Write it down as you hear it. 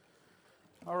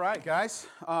All right, guys.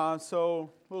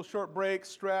 So a little short break,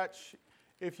 stretch.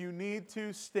 If you need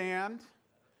to stand,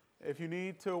 if you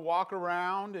need to walk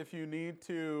around, if you need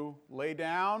to lay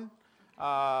down,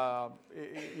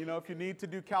 if you need to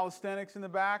do calisthenics in the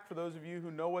back, for those of you who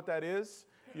know what that is,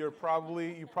 you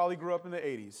probably grew up in the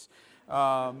 80s.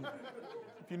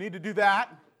 If you need to do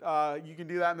that, you can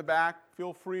do that in the back.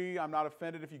 Feel free. I'm not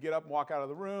offended if you get up and walk out of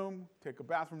the room, take a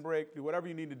bathroom break, do whatever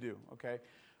you need to do, okay?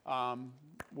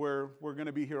 We're going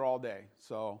to be here all day,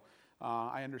 so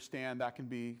I understand that can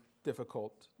be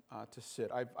difficult to sit.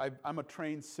 I'm a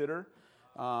trained sitter,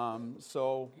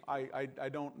 so I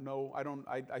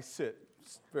sit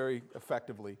very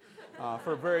effectively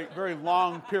for very, very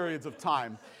long periods of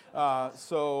time. I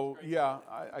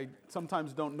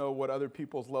sometimes don't know what other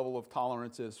people's level of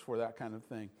tolerance is for that kind of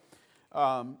thing.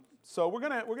 So we're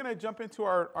gonna jump into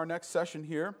our next session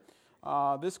here.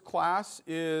 This class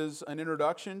is an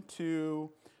introduction to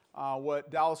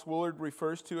what Dallas Willard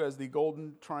refers to as the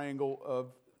golden triangle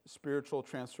of spiritual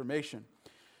transformation.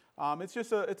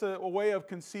 It's a way of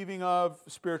conceiving of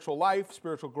spiritual life,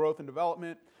 spiritual growth and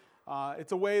development.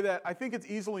 It's a way that I think it's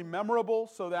easily memorable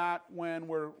so that when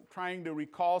we're trying to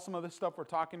recall some of the stuff we're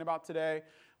talking about today,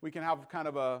 we can have kind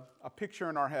of a picture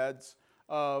in our heads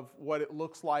of what it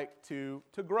looks like to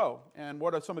grow and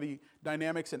what are some of the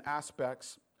dynamics and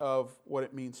aspects of what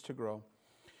it means to grow.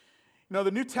 You know,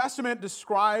 the New Testament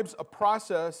describes a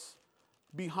process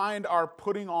behind our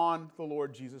putting on the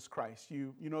Lord Jesus Christ.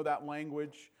 You know that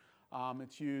language.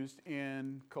 It's used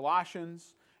in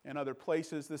Colossians and other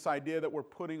places, this idea that we're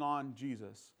putting on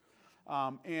Jesus.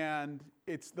 And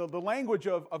it's the language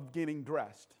of getting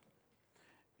dressed.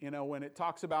 You know, when it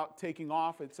talks about taking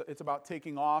off, it's about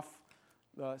taking off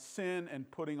the sin and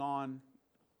putting on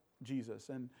Jesus.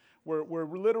 And we're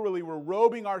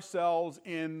robing ourselves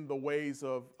in the ways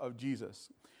of Jesus.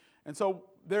 And so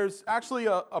there's actually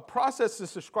a process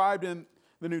that's described in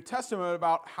the New Testament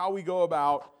about how we go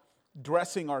about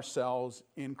dressing ourselves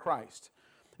in Christ.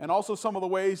 And also some of the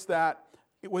ways that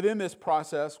within this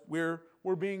process we're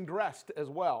being dressed as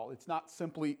well. It's not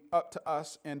simply up to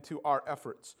us and to our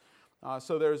efforts.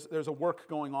 So there's a work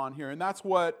going on here. And that's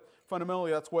what what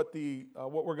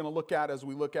we're going to look at as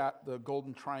we look at the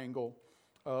golden triangle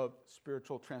of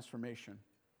spiritual transformation.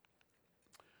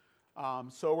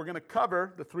 So we're going to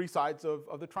cover the three sides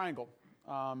of the triangle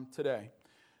today.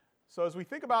 So as we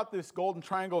think about this golden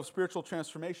triangle of spiritual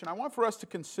transformation, I want for us to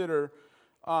consider,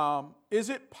 is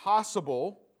it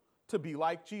possible to be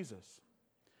like Jesus?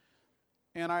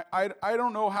 And I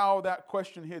don't know how that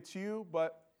question hits you,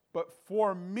 but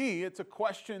for me, it's a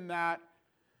question that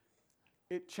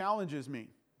it challenges me.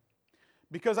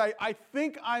 Because I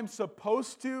think I'm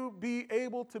supposed to be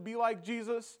able to be like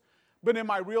Jesus, but in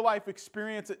my real life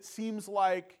experience, it seems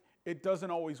like it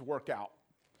doesn't always work out.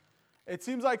 It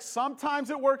seems like sometimes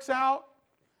it works out,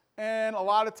 and a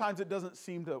lot of times it doesn't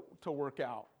seem to work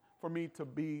out for me to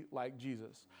be like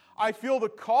Jesus. I feel the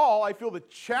call, I feel the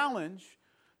challenge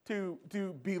to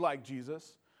be like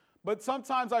Jesus, but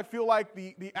sometimes I feel like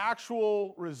the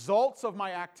actual results of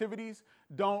my activities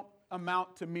don't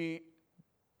amount to me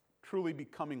truly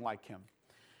becoming like him.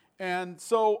 And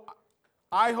so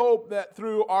I hope that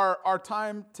through our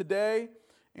time today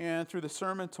and through the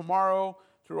sermon tomorrow,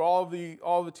 through all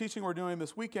the teaching we're doing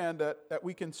this weekend, that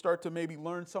we can start to maybe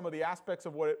learn some of the aspects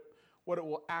of what it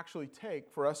will actually take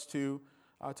for us to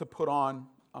put on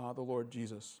the Lord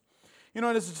Jesus. You know,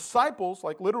 and as disciples,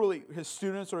 like literally his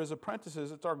students or his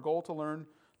apprentices, it's our goal to learn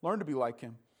to be like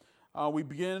him. We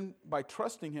begin by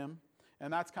trusting him,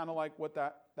 and that's kind of like what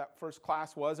that first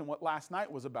class was and what last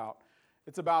night was about.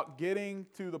 It's about getting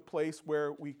to the place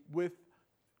where we, with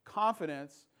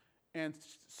confidence and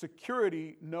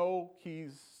security, know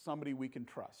he's somebody we can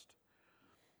trust.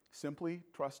 Simply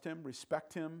trust him,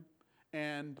 respect him,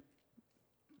 and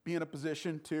be in a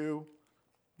position to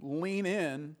lean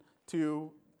in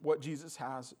to what Jesus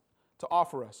has to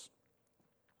offer us.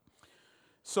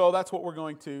 So that's what we're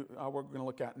going to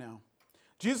look at now.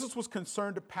 Jesus was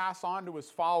concerned to pass on to his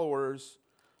followers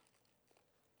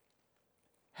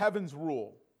heaven's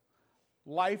rule,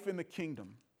 life in the kingdom.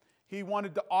 He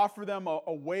wanted to offer them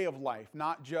a way of life,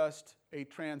 not just a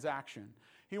transaction.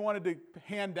 He wanted to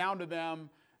hand down to them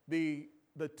the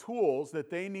tools that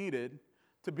they needed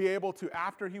to be able to,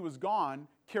 after he was gone,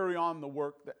 carry on the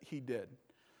work that he did.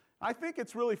 I think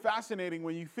it's really fascinating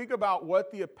when you think about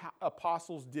what the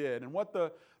apostles did and what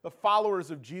the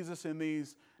followers of Jesus in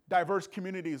these diverse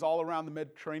communities all around the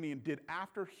Mediterranean did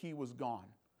after he was gone.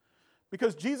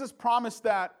 Because Jesus promised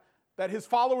that his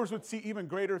followers would see even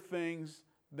greater things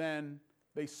than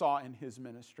they saw in his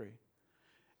ministry.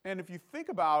 And if you think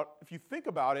about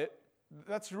it,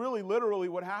 That's really literally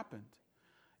what happened.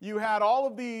 You had all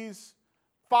of these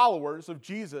followers of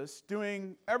Jesus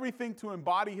doing everything to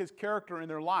embody his character in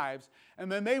their lives,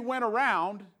 and then they went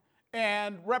around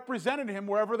and represented him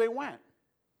wherever they went.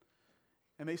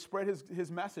 And they spread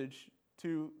his message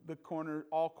to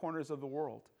all corners of the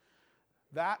world.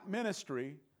 That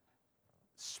ministry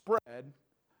spread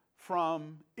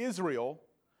from Israel,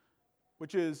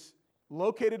 which is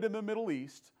located in the Middle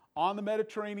East, on the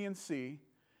Mediterranean Sea,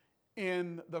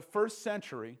 in the first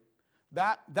century.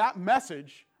 That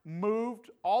message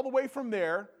moved all the way from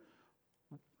there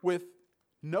with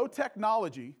no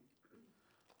technology,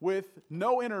 with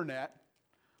no internet,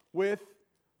 with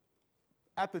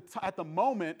at the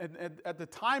moment, at the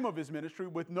time of his ministry,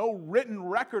 with no written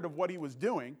record of what he was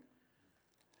doing,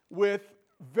 with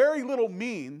very little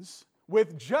means,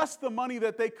 with just the money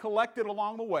that they collected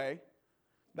along the way.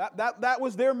 That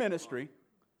was their ministry.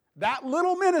 That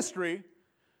little ministry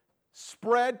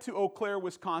spread to Eau Claire,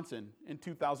 Wisconsin in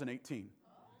 2018.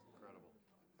 Incredible.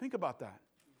 Think about that.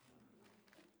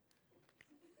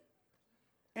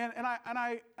 And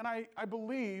I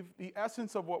believe the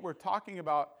essence of what we're talking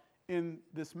about in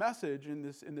this message, in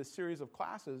this series of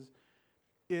classes,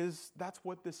 is that's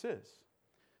what this is.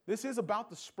 This is about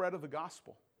the spread of the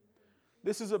gospel.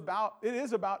 It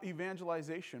is about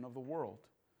evangelization of the world.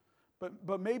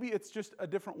 But maybe it's just a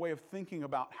different way of thinking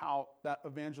about how that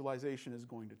evangelization is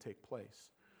going to take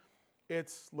place.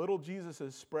 It's little Jesus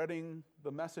is spreading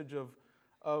the message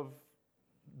of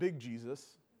big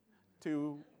Jesus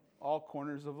to all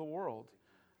corners of the world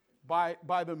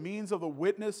by the means of the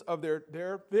witness of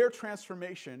their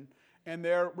transformation and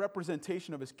their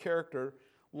representation of his character,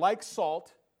 like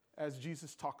salt, as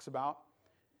Jesus talks about,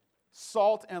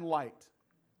 salt and light.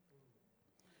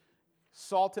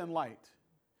 Salt and light.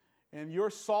 And you're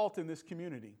salt in this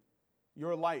community.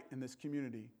 You're light in this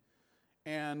community.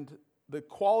 And the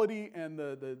quality and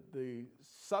the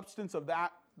substance of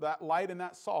that light and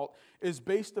that salt is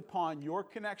based upon your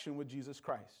connection with Jesus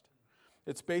Christ.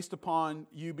 It's based upon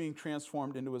you being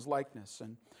transformed into his likeness.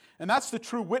 And that's the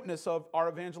true witness of our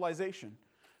evangelization.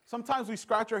 Sometimes we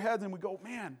scratch our heads and we go,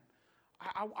 man,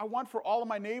 I want for all of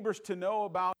my neighbors to know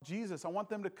about Jesus. I want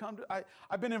them to come.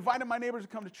 I've been inviting my neighbors to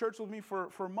come to church with me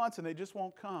for months, and they just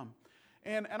won't come.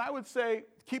 And I would say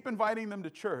keep inviting them to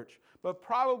church, but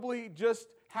probably just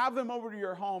have them over to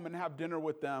your home and have dinner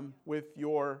with them with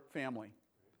your family.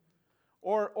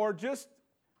 Or just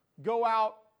go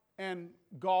out and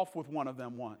golf with one of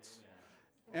them once.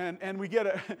 And we got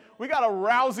a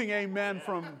rousing amen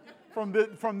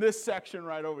from this section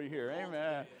right over here.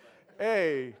 Amen.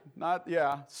 Hey,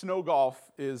 snow golf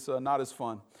is not as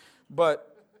fun.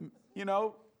 But,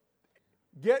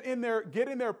 get in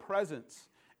their presence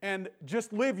and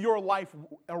just live your life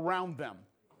around them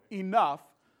enough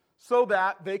so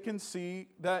that they can see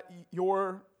that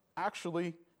you're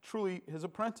actually truly his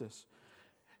apprentice.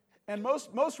 And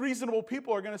most reasonable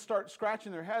people are going to start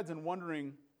scratching their heads and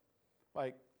wondering,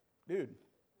 like, dude,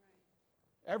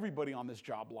 everybody on this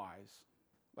job lies.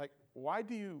 Like, why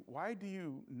do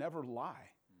you never lie?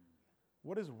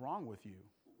 What is wrong with you?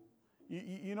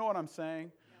 You know what I'm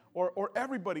saying? Or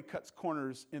everybody cuts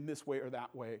corners in this way or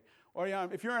that way. Or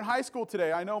if you're in high school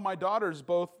today, I know my daughters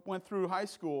both went through high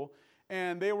school,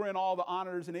 and they were in all the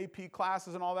honors and AP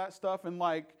classes and all that stuff. And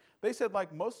they said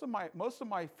most of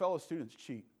my fellow students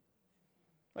cheat.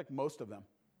 Like most of them.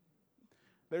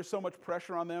 There's so much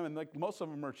pressure on them, and most of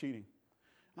them are cheating.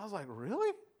 And I was like,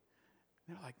 really?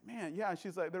 They're like, man, yeah.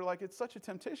 And they're like, it's such a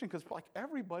temptation because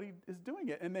everybody is doing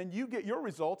it. And then you get your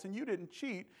results and you didn't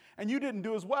cheat and you didn't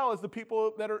do as well as the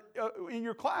people that are in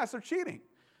your class are cheating.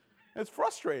 It's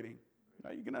frustrating.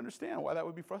 You can understand why that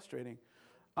would be frustrating.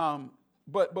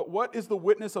 But what is the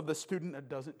witness of the student that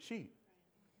doesn't cheat?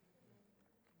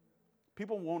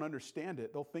 People won't understand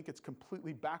it. They'll think it's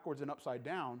completely backwards and upside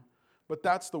down. But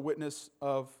that's the witness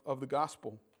of the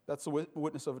gospel. That's the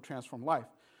witness of a transformed life.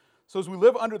 So as we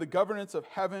live under the governance of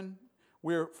heaven,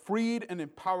 we're freed and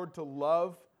empowered to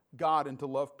love God and to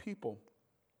love people.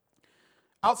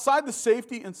 Outside the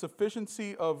safety and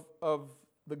sufficiency of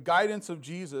the guidance of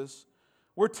Jesus,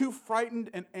 we're too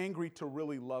frightened and angry to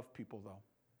really love people, though.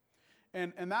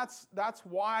 And that's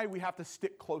why we have to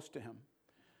stick close to him.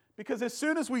 Because as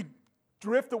soon as we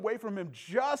drift away from him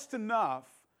just enough,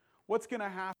 what's going to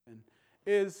happen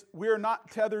is we're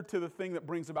not tethered to the thing that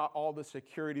brings about all the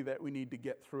security that we need to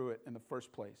get through it in the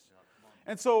first place.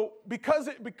 And so because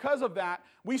of that,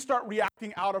 we start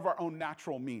reacting out of our own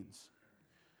natural means.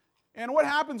 And what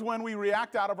happens when we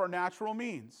react out of our natural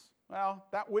means? Well,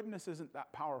 that witness isn't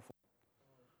that powerful.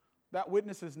 That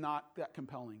witness is not that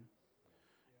compelling.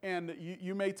 And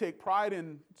you may take pride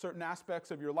in certain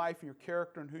aspects of your life and your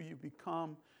character and who you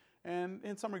become. And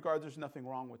in some regards, there's nothing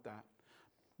wrong with that.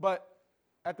 But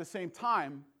at the same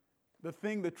time,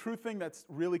 the true thing that's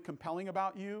really compelling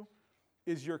about you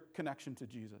is your connection to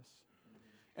Jesus.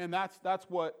 And that's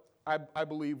what I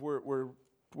believe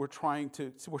we're trying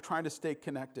to stay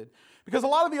connected. Because a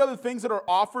lot of the other things that are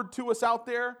offered to us out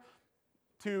there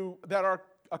that are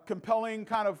a compelling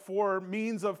kind of for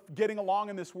means of getting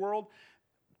along in this world,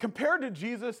 compared to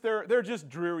Jesus, they're just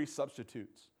dreary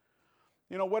substitutes.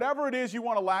 You know, whatever it is you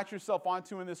want to latch yourself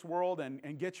onto in this world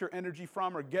and get your energy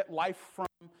from or get life from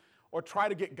or try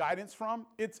to get guidance from,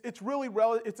 it's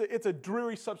a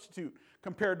dreary substitute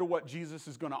compared to what Jesus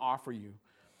is going to offer you.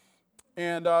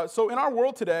 And so in our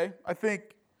world today, I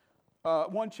think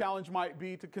one challenge might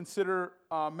be to consider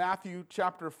Matthew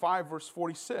chapter 5, verse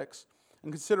 46,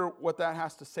 and consider what that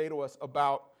has to say to us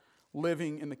about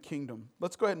living in the kingdom.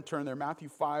 Let's go ahead and turn there. Matthew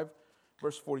 5,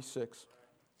 verse 46.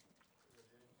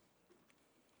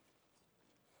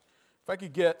 If I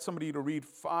could get somebody to read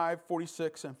 5,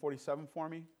 46, and 47 for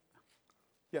me.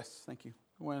 Yes, thank you.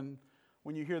 When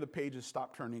you hear the pages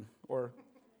stop turning or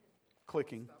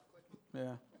clicking.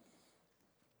 Yeah.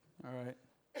 All right.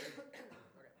 Okay.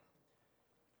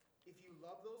 If you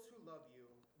love those who love you,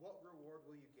 what reward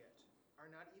will you get? Are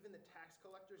not even the tax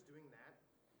collectors doing that?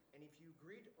 And if you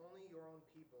greet only your own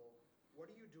people, what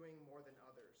are you doing more than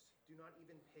others? Do not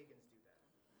even pagans do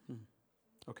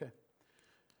that? Okay.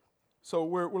 So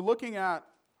we're looking at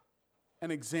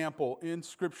an example in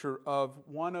Scripture of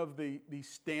one of the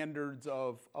standards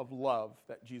of love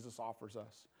that Jesus offers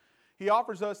us. He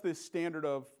offers us this standard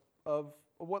of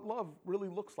what love really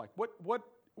looks like.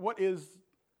 What is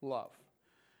love?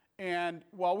 And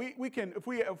while we can, if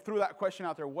we threw that question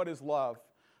out there, what is love?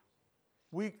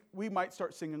 We might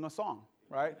start singing a song,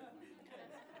 right?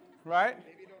 Right?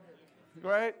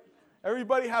 Right?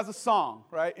 Everybody has a song,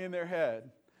 right, in their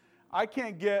head. I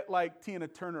can't get like Tina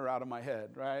Turner out of my head,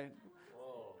 right?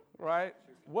 Whoa. Right?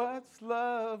 What's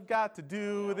love got to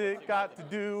do with it? Got to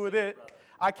do with it?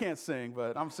 I can't sing,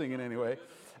 but I'm singing anyway.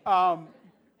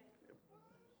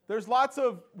 There's lots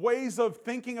of ways of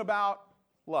thinking about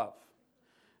love.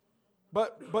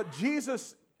 But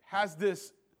Jesus has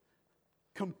this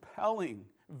compelling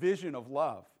vision of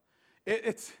love.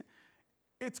 It's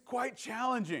quite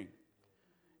challenging.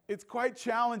 It's quite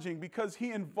challenging because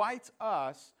he invites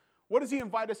us. What does he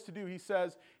invite us to do? He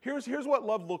says, here's what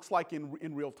love looks like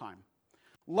in real time.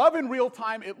 Love in real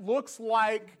time, it looks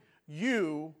like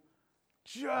you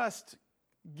just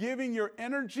giving your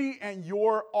energy and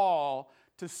your all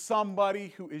to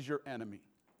somebody who is your enemy.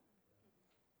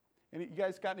 You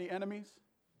guys got any enemies?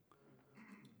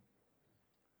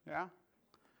 Yeah?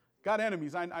 Got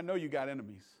enemies. I know you got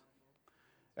enemies.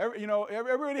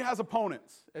 Everybody has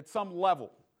opponents at some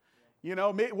level. You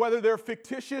know, whether they're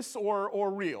fictitious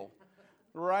or real,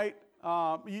 right?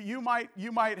 You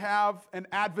might have an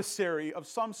adversary of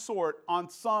some sort on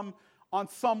some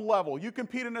level. You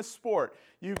compete in a sport,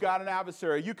 you've got an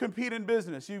adversary. You compete in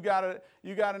business, you've got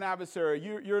an adversary.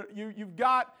 You've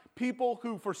got people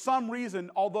who, for some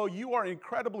reason, although you are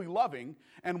incredibly loving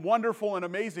and wonderful and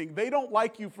amazing, they don't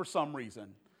like you for some reason.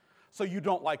 So you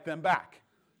don't like them back,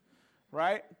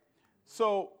 right?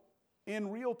 So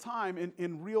in real time,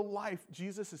 in real life,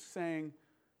 Jesus is saying,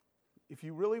 if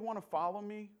you really want to follow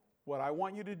me, what I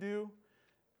want you to do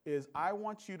is I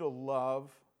want you to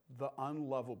love the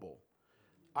unlovable.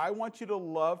 I want you to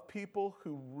love people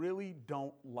who really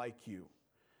don't like you.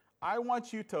 I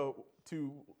want you to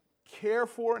care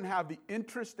for and have the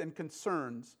interest and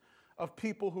concerns of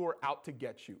people who are out to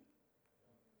get you.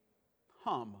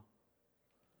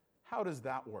 How does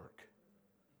that work?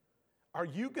 Are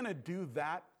you going to do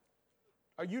that?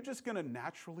 Are you just going to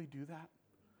naturally do that?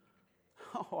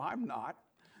 Oh, I'm not.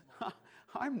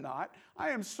 I'm not. I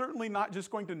am certainly not just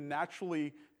going to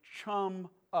naturally chum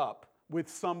up with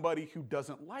somebody who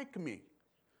doesn't like me.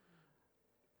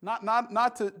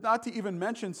 Not to even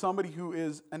mention somebody who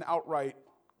is an outright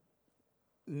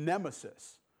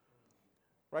nemesis.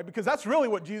 Right? Because that's really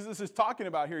what Jesus is talking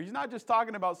about here. He's not just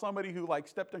talking about somebody who like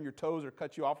stepped on your toes or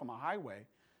cut you off on the highway.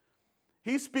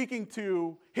 He's speaking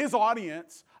to his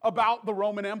audience about the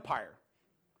Roman Empire.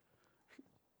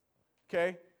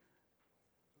 Okay?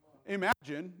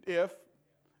 Imagine if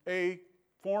a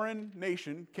foreign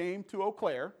nation came to Eau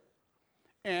Claire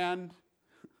and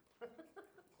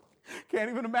can't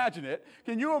even imagine it.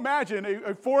 Can you imagine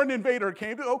a foreign invader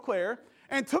came to Eau Claire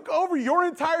and took over your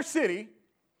entire city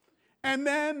and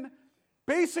then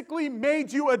basically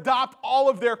made you adopt all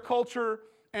of their culture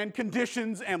and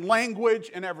conditions and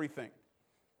language and everything?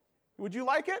 Would you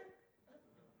like it?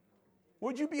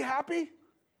 Would you be happy?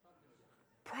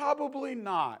 Probably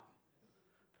not.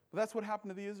 But that's what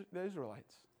happened to the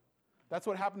Israelites. That's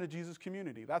what happened to Jesus'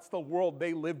 community. That's the world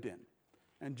they lived in.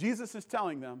 And Jesus is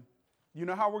telling them, you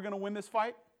know how we're going to win this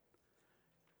fight?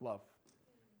 Love.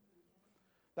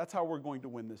 That's how we're going to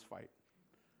win this fight.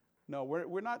 No,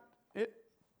 we're not.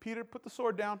 Peter, put the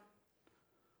sword down.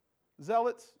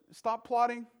 Zealots, stop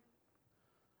plotting.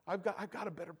 I've got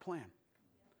a better plan.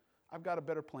 I've got a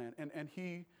better plan. And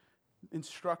he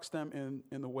instructs them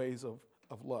in the ways of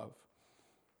love.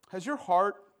 Has your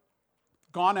heart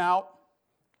gone out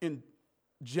in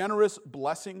generous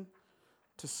blessing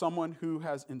to someone who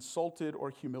has insulted or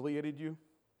humiliated you?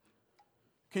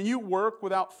 Can you work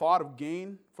without thought of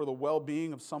gain for the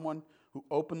well-being of someone who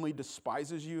openly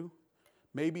despises you,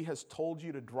 maybe has told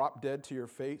you to drop dead to your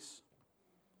face?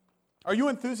 Are you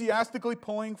enthusiastically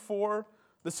pulling for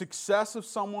the success of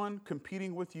someone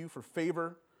competing with you for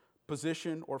favor,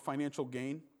 position, or financial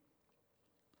gain?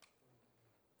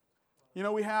 You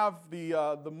know, we have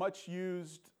the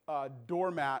much-used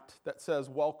doormat that says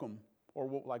welcome,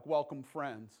 or like welcome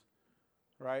friends,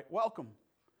 right? Welcome.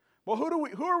 Well,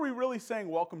 who are we really saying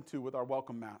welcome to with our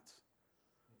welcome mats?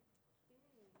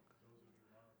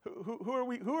 Who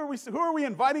are we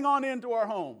inviting on into our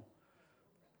home?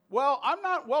 Well, I'm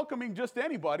not welcoming just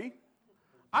anybody.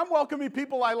 I'm welcoming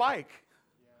people I like.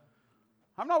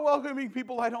 I'm not welcoming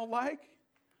people I don't like.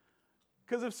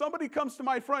 Because if somebody comes to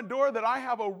my front door that I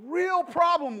have a real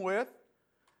problem with,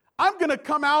 I'm going to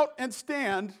come out and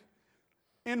stand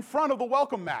in front of the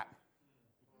welcome mat.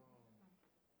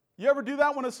 You ever do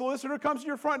that when a solicitor comes to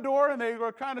your front door and they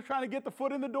are kind of trying to get the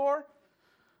foot in the door?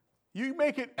 You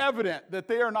make it evident that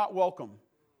they are not welcome,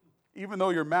 even though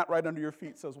your mat right under your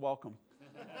feet says welcome.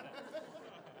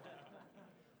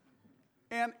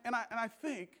 And I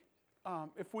think,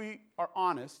 if we are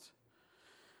honest,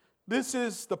 this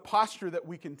is the posture that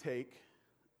we can take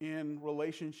in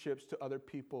relationships to other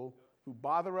people who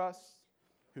bother us,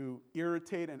 who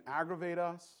irritate and aggravate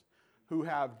us, who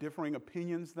have differing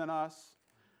opinions than us,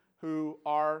 who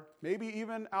are maybe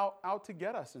even out to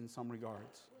get us in some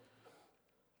regards.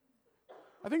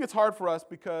 I think it's hard for us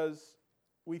because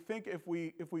we think if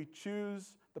we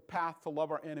choose the path to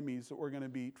love our enemies that we're going to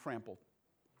be trampled,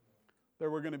 that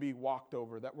we're going to be walked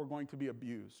over, that we're going to be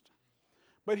abused.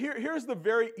 But here's the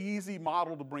very easy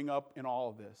model to bring up in all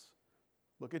of this.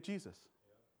 Look at Jesus.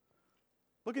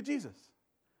 Look at Jesus.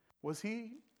 Was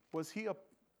he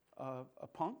a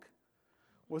punk?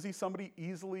 Was he somebody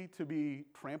easily to be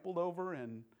trampled over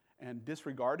and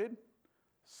disregarded?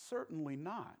 Certainly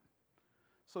not.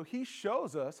 So he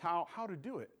shows us how to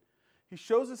do it. He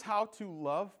shows us how to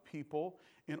love people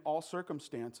in all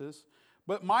circumstances.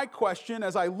 But my question,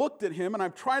 as I looked at him, and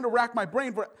I'm trying to rack my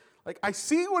brain for, I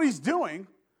see what he's doing,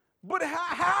 but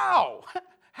how?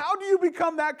 How do you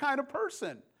become that kind of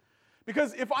person?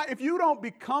 Because if you don't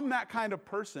become that kind of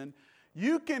person,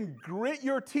 you can grit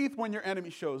your teeth when your enemy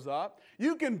shows up.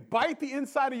 You can bite the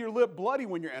inside of your lip bloody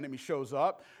when your enemy shows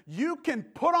up. You can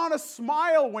put on a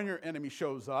smile when your enemy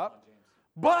shows up.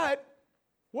 But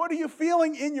what are you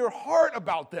feeling in your heart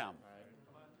about them?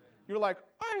 You're like,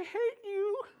 I hate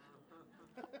you.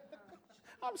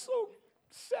 I'm so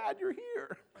sad you're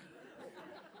here.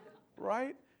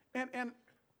 Right? And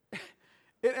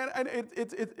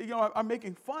it's I'm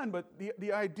making fun, but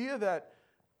the idea that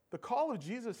the call of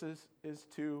Jesus is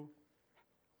to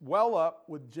well up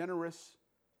with generous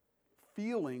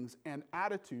feelings and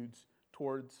attitudes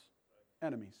towards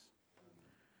enemies.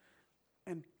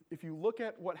 And if you look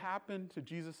at what happened to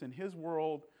Jesus in his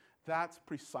world, that's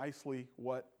precisely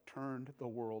what turned the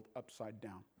world upside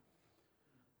down.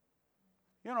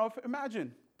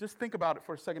 Imagine, just think about it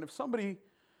for a second.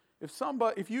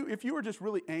 If you were just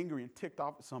really angry and ticked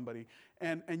off at somebody,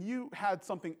 and you had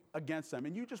something against them,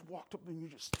 and you just walked up and you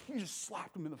just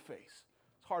slapped them in the face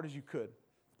as hard as you could,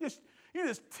 you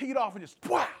just teed off and just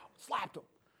wow, slapped them,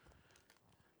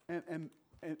 and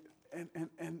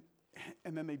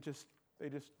then they just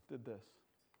did this.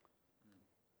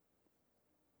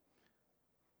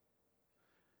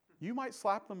 You might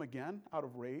slap them again out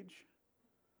of rage,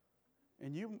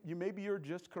 and maybe you're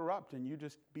just corrupt and you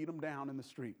just beat them down in the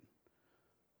street.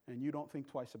 And you don't think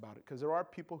twice about it, because there are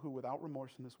people who without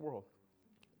remorse in this world.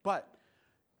 But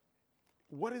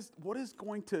what is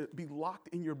going to be locked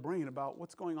in your brain about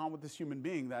what's going on with this human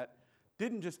being that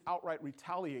didn't just outright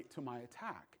retaliate to my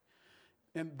attack?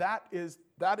 And that is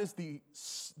the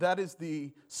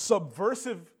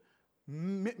subversive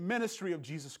ministry of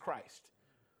Jesus Christ.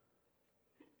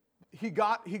 He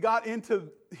got into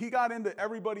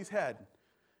everybody's head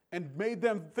and made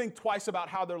them think twice about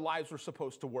how their lives were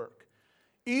supposed to work.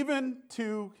 Even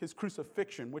to his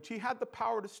crucifixion, which he had the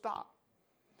power to stop.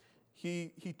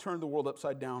 he turned the world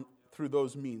upside down through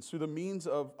those means, through the means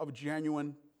of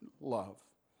genuine love.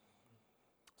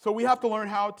 So we have to learn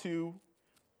how to,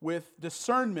 with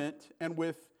discernment and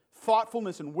with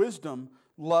thoughtfulness and wisdom,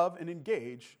 love and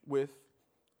engage with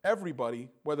everybody,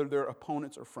 whether they're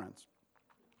opponents or friends.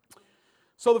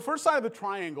 So the first side of the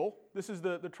triangle, this is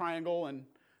the triangle, and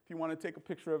if you want to take a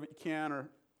picture of it, you can, or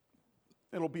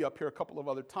it'll be up here a couple of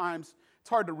other times. It's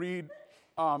hard to read.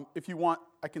 If you want,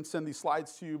 I can send these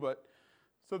slides to you. But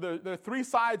so the three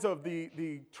sides of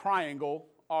the triangle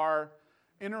are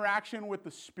interaction with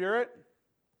the Spirit,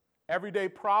 everyday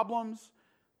problems,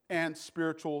 and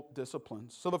spiritual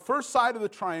disciplines. So the first side of the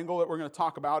triangle that we're going to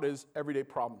talk about is everyday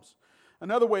problems.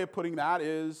 Another way of putting that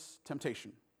is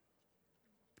temptation.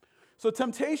 So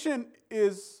temptation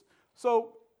is,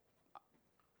 so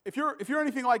if you're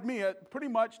anything like me, pretty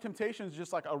much temptation is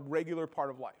just like a regular part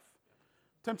of life.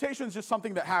 Temptation is just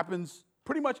something that happens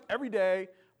pretty much every day,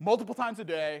 multiple times a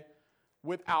day,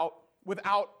 without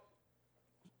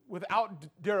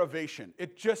derivation.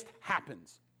 It just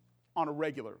happens on a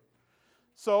regular.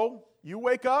 So you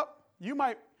wake up, you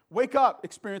might wake up,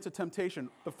 experience a temptation.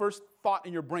 The first thought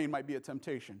in your brain might be a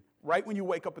temptation, right when you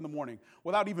wake up in the morning,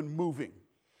 without even moving.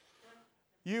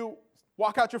 You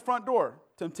walk out your front door,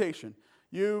 temptation.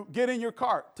 You get in your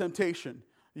car, temptation.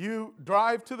 You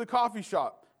drive to the coffee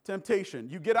shop, temptation.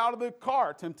 You get out of the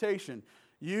car, temptation.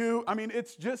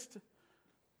 It's just,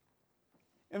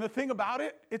 and the thing about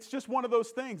it, it's just one of those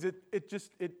things.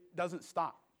 It doesn't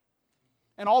stop.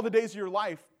 And all the days of your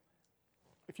life,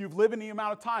 if you've lived any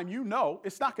amount of time, you know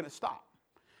it's not going to stop.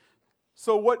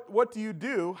 So what do you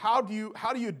do? How do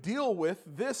you deal with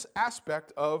this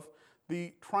aspect of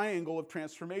the triangle of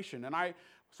transformation?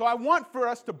 So I want for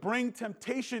us to bring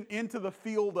temptation into the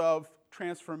field of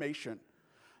transformation.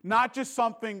 Not just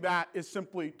something that is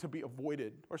simply to be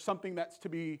avoided or something that's to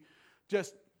be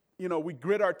just, we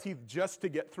grit our teeth just to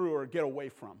get through or get away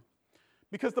from.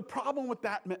 Because the problem with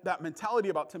that mentality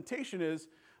about temptation is,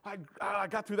 I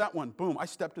got through that one. Boom, I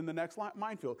stepped in the next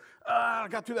minefield. I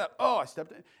got through that. Oh, I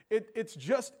stepped in. It's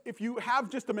just, if you have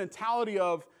just a mentality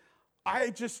of,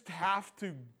 I just have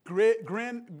to grit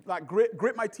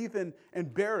my teeth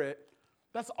and bear it,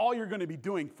 that's all you're going to be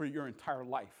doing for your entire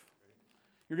life.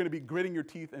 You're going to be gritting your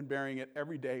teeth and bearing it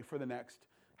every day for the next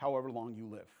however long you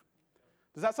live.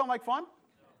 Does that sound like fun?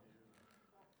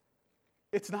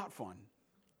 It's not fun.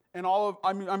 And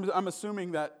I'm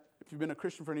assuming that if you've been a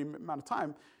Christian for any amount of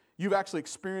time, you've actually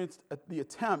experienced the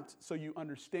attempt, so you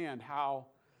understand how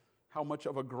much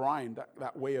of a grind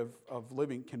that way of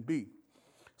living can be.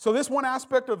 So this one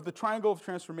aspect of the triangle of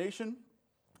transformation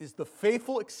is the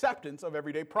faithful acceptance of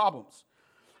everyday problems.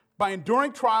 By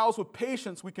enduring trials with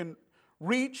patience, we can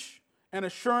reach an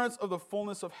assurance of the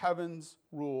fullness of heaven's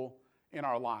rule in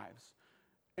our lives.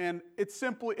 And it's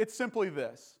simply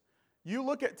this. You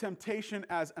look at temptation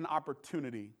as an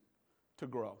opportunity to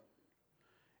grow.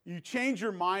 You change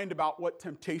your mind about what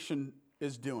temptation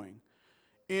is doing.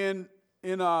 In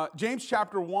James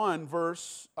chapter 1,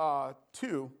 verse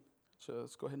 2, so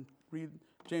let's go ahead and read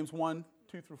James 1,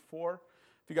 2 through 4.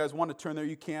 If you guys want to turn there,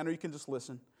 you can, or you can just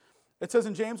listen. It says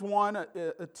in James 1,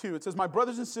 2, it says, "My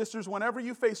brothers and sisters, whenever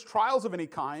you face trials of any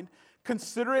kind,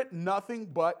 consider it nothing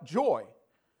but joy,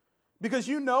 because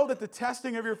you know that the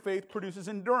testing of your faith produces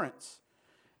endurance.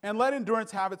 And let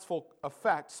endurance have its full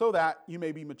effect, so that you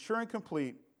may be mature and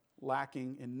complete,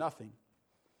 lacking in nothing."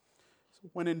 So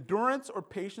when endurance or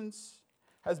patience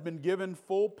has been given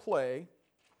full play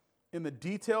in the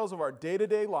details of our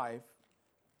day-to-day life,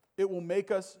 it will make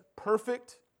us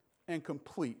perfect and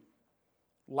complete,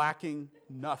 lacking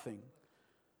nothing.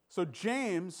 So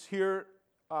James here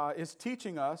is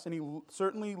teaching us, and he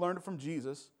certainly learned it from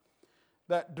Jesus,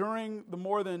 that during the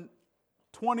more than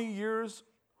 20 years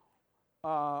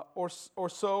or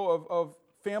so of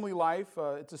family life,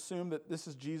 it's assumed that this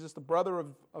is Jesus, the brother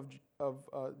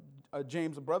of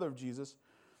James, the brother of Jesus,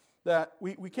 that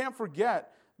we can't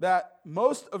forget that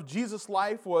most of Jesus'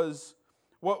 life was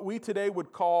what we today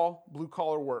would call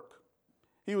blue-collar work.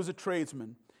 He was a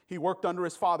tradesman. He worked under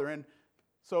his father. And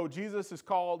so Jesus is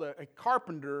called a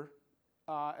carpenter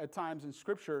at times in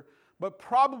Scripture, but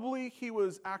probably he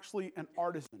was actually an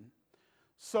artisan.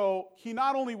 So he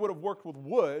not only would have worked with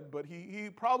wood, but he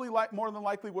probably more than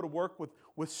likely would have worked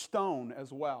with stone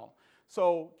as well.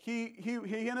 So he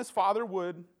and his father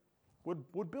would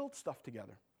build stuff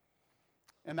together.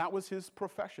 And that was his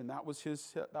profession. That was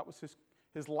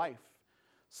his life.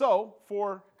 So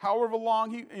for however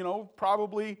long he,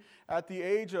 probably at the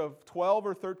age of 12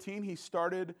 or 13, he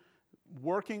started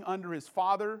working under his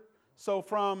father. So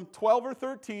from 12 or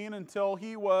 13 until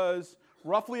he was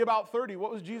roughly about 30,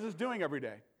 what was Jesus doing every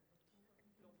day?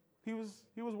 He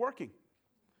was working.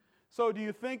 So do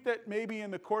you think that maybe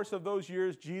in the course of those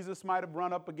years, Jesus might have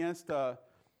run up against a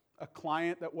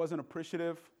client that wasn't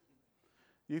appreciative?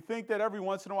 You think that every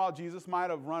once in a while Jesus might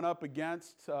have run up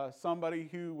against somebody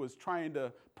who was trying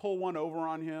to pull one over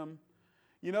on him?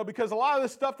 You know, because a lot of the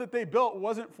stuff that they built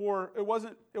wasn't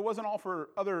all for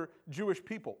other Jewish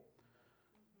people.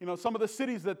 You know, some of the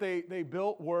cities that they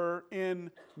built were in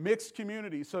mixed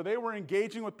communities. So they were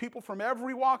engaging with people from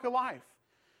every walk of life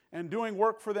and doing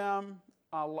work for them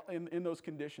in those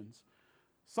conditions.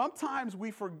 Sometimes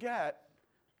we forget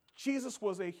Jesus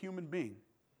was a human being.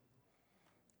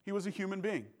 He was a human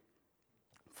being,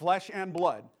 flesh and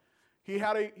blood.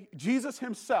 Jesus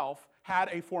himself had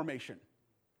a formation.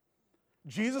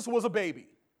 Jesus was a baby.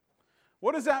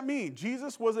 What does that mean?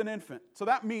 Jesus was an infant. So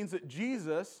that means that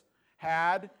Jesus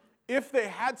had, if they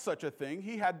had such a thing,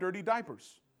 he had dirty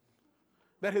diapers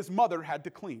that his mother had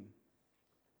to clean.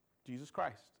 Jesus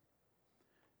Christ.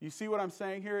 You see what I'm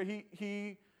saying here?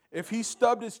 If he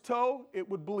stubbed his toe, it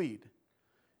would bleed.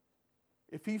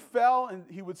 If he fell, and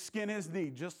he would skin his knee,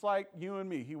 just like you and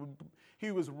me.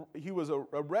 He was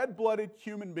a red-blooded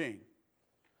human being.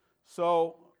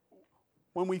 So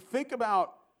when we think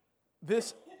about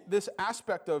this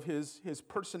aspect of his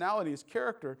personality, his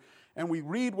character, and we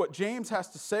read what James has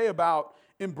to say about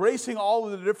embracing all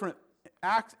of the different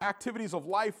activities of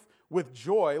life with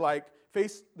joy, like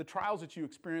face the trials that you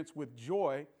experience with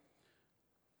joy,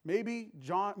 maybe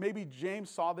James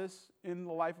saw this in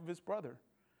the life of his brother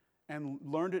and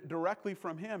learned it directly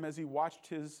from him as he watched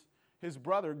his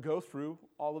brother go through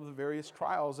all of the various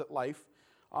trials that life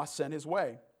sent his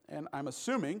way. And I'm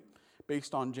assuming,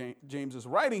 based on James's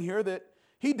writing here, that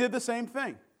he did the same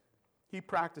thing. He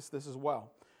practiced this as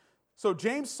well. So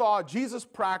James saw Jesus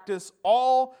practice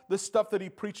all the stuff that he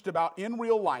preached about in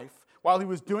real life while he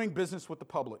was doing business with the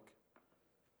public.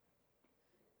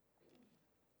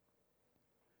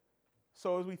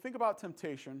 So as we think about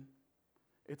temptation,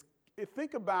 if you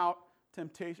think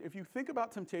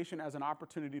about temptation as an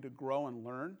opportunity to grow and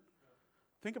learn,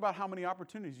 think about how many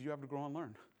opportunities you have to grow and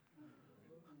learn.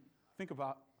 Think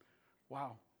about,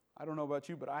 wow, I don't know about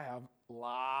you, but I have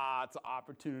lots of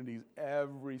opportunities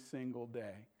every single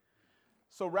day.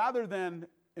 So rather than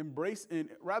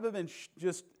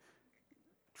just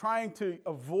trying to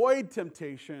avoid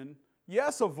temptation,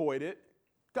 yes, avoid it.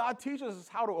 God teaches us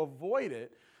how to avoid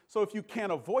it. So if you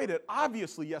can't avoid it,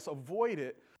 obviously, yes, avoid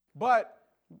it. But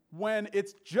when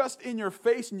it's just in your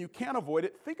face and you can't avoid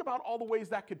it, think about all the ways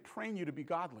that could train you to be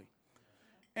godly.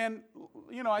 And,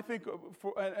 you know, I think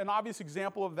for an obvious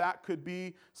example of that could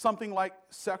be something like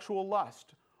sexual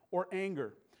lust or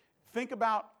anger. Think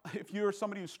about, if you're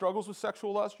somebody who struggles with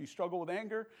sexual lust, you struggle with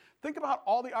anger, think about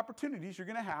all the opportunities you're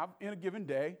going to have in a given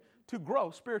day to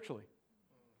grow spiritually.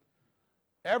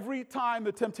 Every time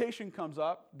the temptation comes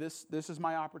up, this is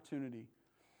my opportunity.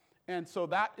 And so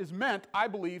that is meant, I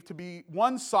believe, to be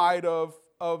one side of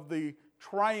the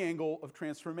triangle of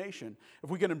transformation. If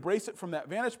we can embrace it from that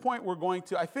vantage point, we're going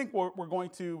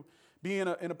to be in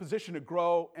a position to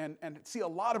grow and see a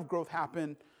lot of growth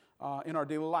happen in our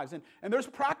daily lives. And there's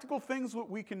practical things that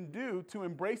we can do to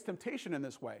embrace temptation in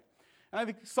this way. And I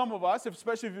think some of us,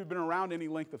 especially if you've been around any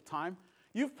length of time,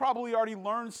 you've probably already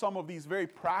learned some of these very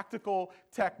practical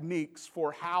techniques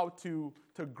for how to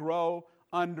grow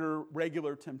under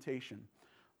regular temptation.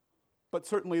 But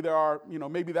certainly there are,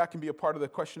 maybe that can be a part of the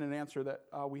question and answer that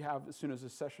we have as soon as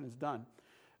this session is done.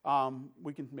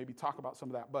 We can maybe talk about some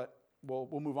of that, but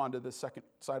we'll move on to the second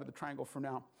side of the triangle for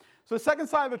now. So the second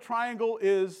side of the triangle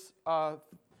is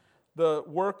the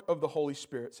work of the Holy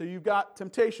Spirit. So you've got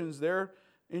temptations there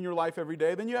in your life every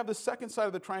day. Then you have the second side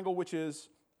of the triangle, which is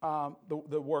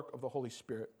the work of the Holy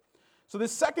Spirit. So the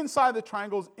second side of the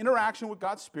triangle is interaction with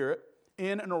God's Spirit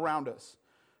in and around us.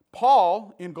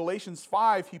 Paul, in Galatians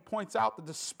 5, he points out that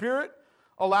the Spirit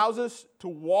allows us to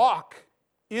walk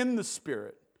in the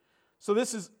Spirit. So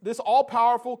this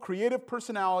all-powerful, creative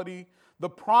personality, the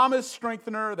promised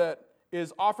strengthener that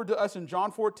is offered to us in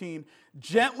John 14,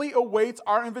 gently awaits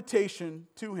our invitation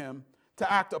to him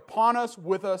to act upon us,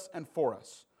 with us, and for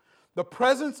us. The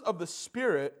presence of the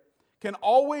Spirit can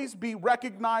always be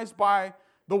recognized by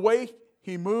the way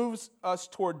he moves us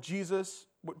toward Jesus,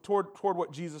 toward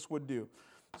what Jesus would do.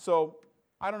 So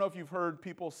I don't know if you've heard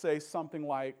people say something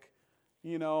like,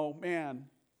 man,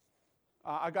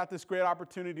 I got this great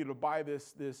opportunity to buy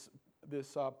this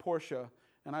Porsche,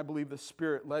 and I believe the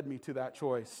Spirit led me to that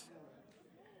choice.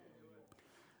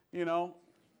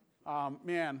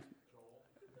 Man,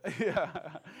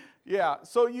 yeah.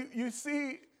 So you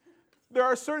see, there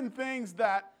are certain things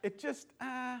that it just,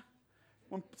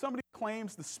 when somebody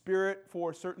claims the Spirit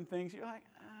for certain things, you're like,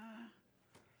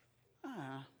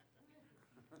 I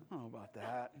don't know about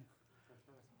that.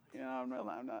 I'm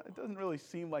not, it doesn't really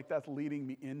seem like that's leading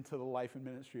me into the life and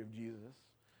ministry of Jesus.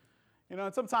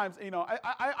 And sometimes,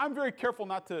 I'm very careful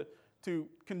not to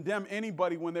condemn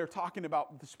anybody when they're talking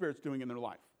about what the Spirit's doing in their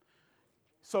life.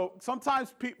 So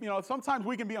sometimes sometimes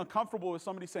we can be uncomfortable with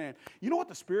somebody saying, you know what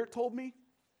the Spirit told me?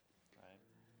 Right.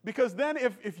 Because then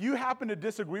if you happen to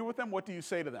disagree with them, what do you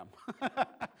say to them?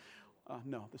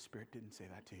 No, the Spirit didn't say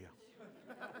that to you.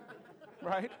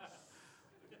 Right?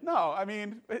 No, I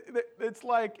mean, it's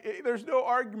like there's no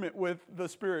argument with the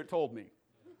Spirit told me.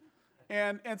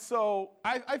 And so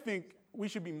I think we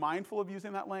should be mindful of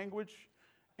using that language.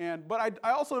 But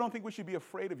I also don't think we should be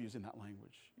afraid of using that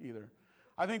language either.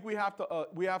 I think we have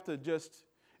to just,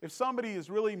 if somebody is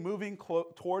really moving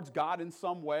towards God in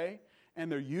some way,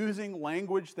 and they're using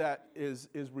language that is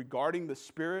regarding the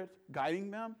Spirit guiding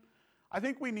them, I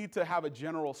think we need to have a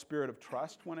general spirit of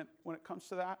trust when it comes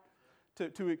to that.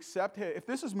 To accept, hey, if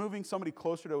this is moving somebody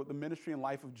closer to the ministry and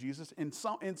life of Jesus in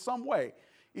some way,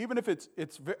 even if it's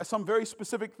some very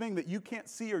specific thing that you can't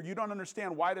see or you don't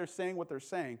understand why they're saying what they're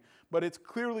saying, but it's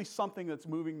clearly something that's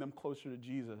moving them closer to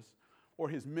Jesus or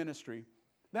his ministry,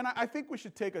 then I think we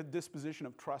should take a disposition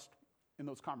of trust in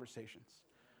those conversations.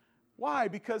 Why?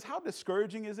 Because how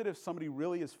discouraging is it if somebody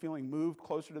really is feeling moved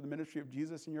closer to the ministry of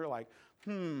Jesus and you're like,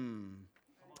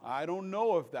 I don't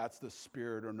know if that's the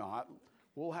Spirit or not.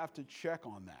 We'll have to check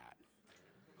on that.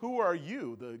 Who are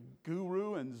you, the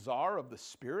guru and czar of the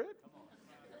Spirit?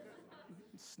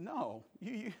 No.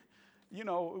 We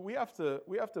have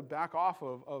to back off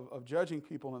of judging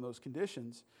people in those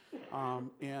conditions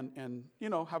and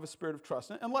have a spirit of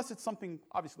trust. Unless it's something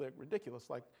obviously like ridiculous,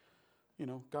 like,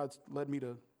 God's led me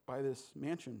to buy this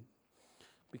mansion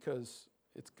because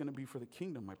it's going to be for the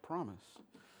kingdom, I promise.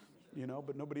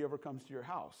 But nobody ever comes to your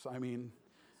house. I mean,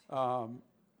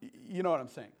 you know what I'm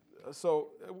saying. So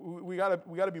we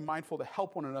gotta be mindful to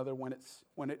help one another when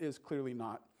it is clearly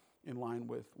not in line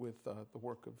with the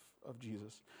work of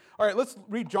Jesus. All right, let's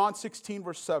read John 16,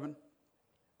 verse 7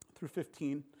 through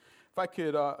 15. If I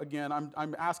could, again,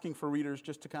 I'm asking for readers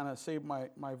just to kind of save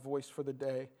my voice for the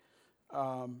day.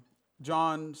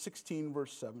 John 16,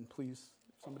 verse 7, please.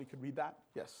 If somebody could read that.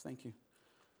 Yes, thank you.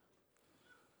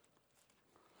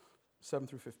 7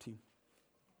 through 15.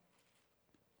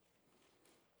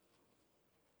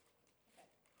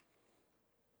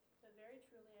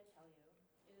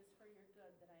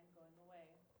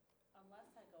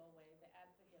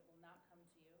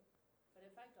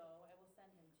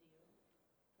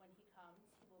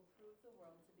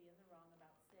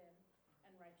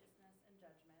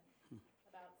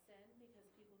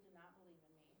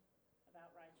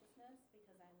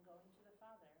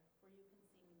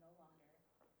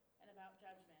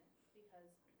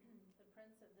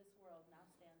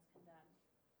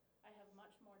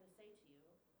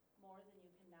 More than you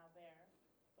can now bear.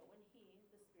 But when he,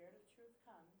 the Spirit of truth,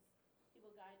 comes, he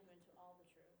will guide you into all the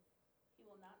truth. He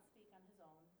will not speak on his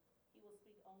own. He will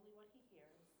speak only what he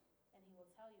hears, and he will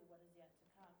tell you what is yet to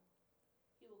come.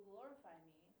 He will glorify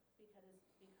me,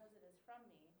 because it is from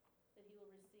me that he will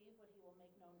receive what he will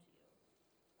make known to you.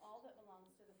 All that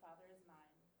belongs to the Father is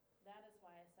mine. That is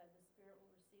why I said the Spirit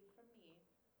will receive from me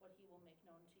what he will make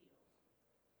known to you.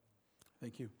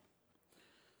 Thank you.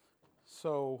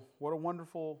 So, what a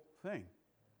wonderful thing,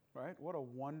 right? What a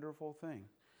wonderful thing.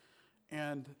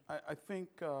 And I think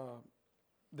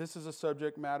this is a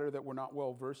subject matter that we're not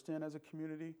well versed in as a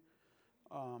community.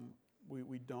 I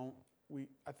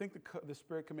think the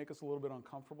Spirit can make us a little bit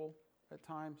uncomfortable at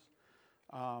times.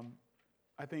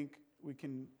 I think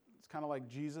it's kind of like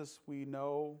Jesus, we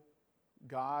know,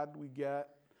 God we get,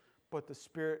 but the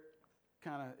Spirit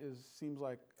kind of seems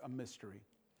like a mystery.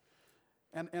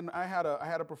 And I had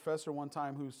a professor one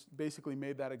time who's basically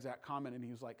made that exact comment, and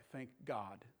he was like, "Thank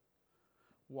God."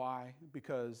 Why?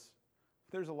 Because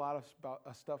there's a lot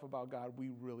of stuff about God we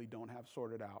really don't have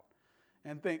sorted out,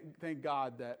 and thank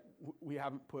God that we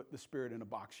haven't put the Spirit in a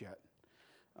box yet.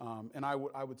 And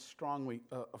I would strongly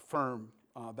affirm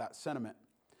that sentiment,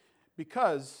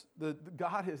 because the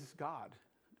God is God.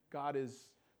 God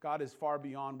is far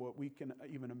beyond what we can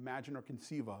even imagine or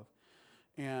conceive of.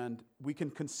 And we can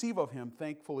conceive of him,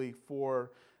 thankfully,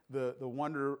 for the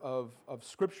wonder of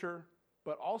Scripture,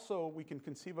 but also we can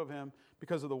conceive of him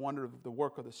because of the wonder of the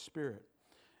work of the Spirit.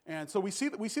 And so we see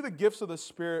the gifts of the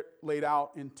Spirit laid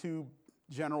out in two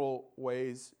general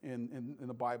ways in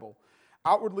the Bible.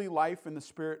 Outwardly, life in the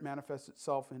Spirit manifests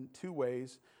itself in two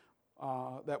ways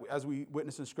that, as we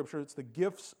witness in Scripture, it's the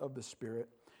gifts of the Spirit.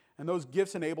 And those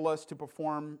gifts enable us to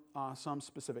perform some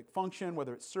specific function,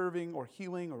 whether it's serving or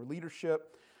healing or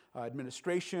leadership,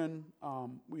 administration.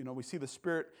 We see the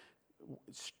Spirit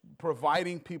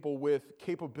providing people with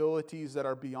capabilities that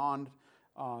are beyond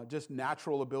just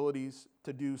natural abilities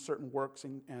to do certain works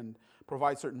and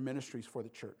provide certain ministries for the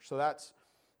church. So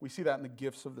we see that in the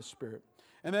gifts of the Spirit.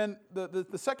 And then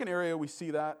the second area we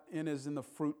see that in is in the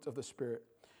fruit of the Spirit.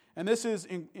 And this is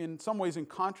in some ways in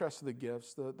contrast to the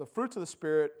gifts. The fruits of the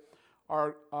Spirit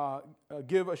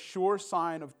give a sure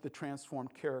sign of the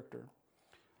transformed character.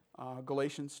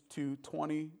 Galatians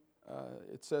 2:20,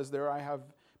 it says there, I have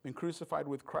been crucified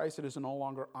with Christ. It is no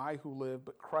longer I who live,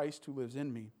 but Christ who lives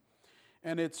in me.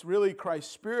 And it's really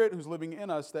Christ's Spirit who's living in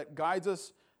us that guides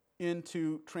us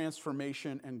into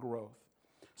transformation and growth.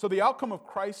 So the outcome of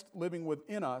Christ living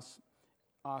within us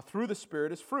through the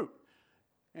Spirit is fruit.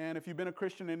 And if you've been a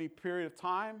Christian any period of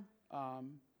time,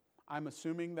 I'm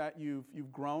assuming that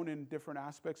you've grown in different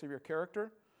aspects of your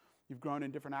character. You've grown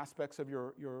in different aspects of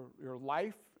your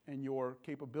life and your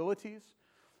capabilities.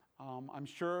 I'm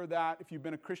sure that if you've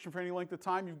been a Christian for any length of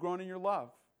time, you've grown in your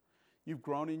love. You've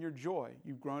grown in your joy.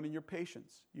 You've grown in your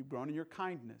patience. You've grown in your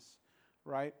kindness,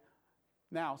 right?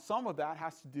 Now, some of that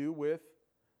has to do with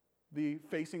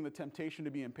facing the temptation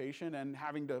to be impatient and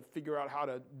having to figure out how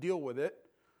to deal with it.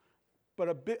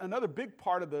 But another big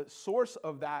part of the source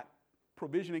of that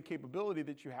provision and capability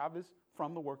that you have is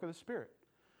from the work of the Spirit.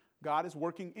 God is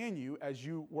working in you as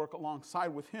you work alongside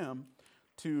with Him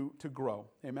to grow.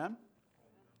 Amen?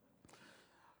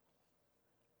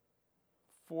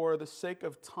 For the sake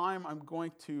of time, I'm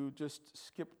going to just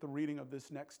skip the reading of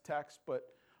this next text, but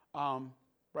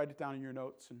write it down in your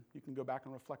notes, and you can go back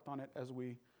and reflect on it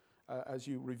as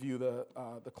you review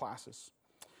the classes.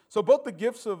 So both the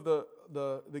gifts of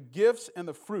the gifts and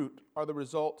the fruit are the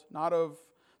result not of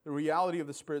the reality of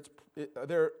the Spirit's.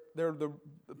 They're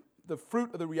the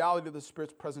fruit of the reality of the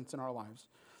Spirit's presence in our lives.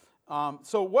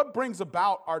 So what brings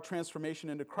about our transformation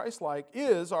into Christ-like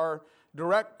is our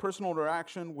direct personal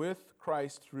interaction with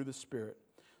Christ through the Spirit.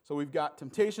 So we've got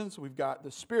temptations, we've got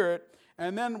the Spirit,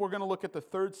 and then we're going to look at the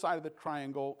third side of the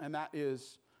triangle, and that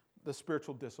is the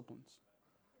spiritual disciplines.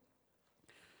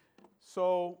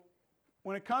 So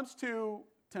when it comes to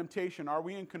temptation, are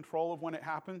we in control of when it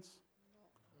happens?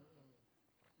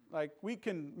 Like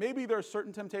maybe there are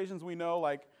certain temptations we know,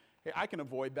 like, hey, I can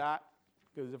avoid that,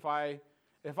 because if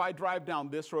I drive down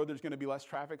this road, there's going to be less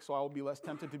traffic, so I will be less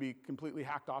tempted to be completely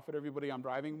hacked off at everybody I'm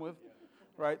driving with,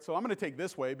 right? So I'm going to take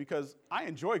this way because I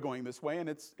enjoy going this way,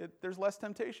 and there's less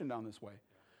temptation down this way,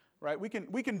 right? We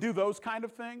can do those kind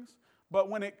of things, but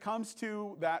when it comes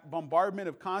to that bombardment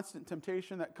of constant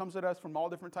temptation that comes at us from all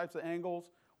different types of angles,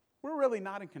 we're really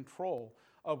not in control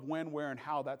of when, where, and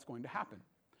how that's going to happen,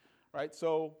 right?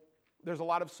 So there's a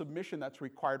lot of submission that's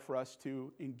required for us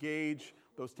to engage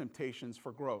those temptations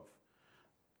for growth.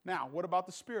 Now, what about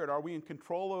the Spirit? Are we in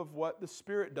control of what the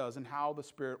Spirit does and how the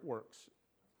Spirit works?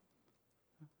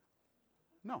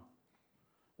 No,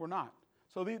 we're not.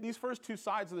 So these first two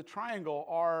sides of the triangle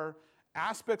are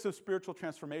aspects of spiritual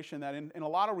transformation that in a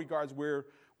lot of regards we're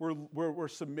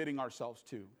submitting ourselves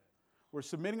to. We're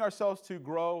submitting ourselves to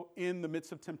grow in the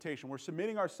midst of temptation. We're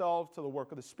submitting ourselves to the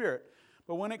work of the Spirit.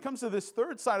 But when it comes to this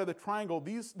third side of the triangle,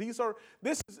 this is,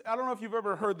 I don't know if you've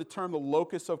ever heard the term the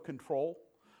locus of control.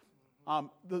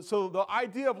 So the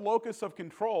idea of locus of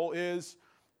control is,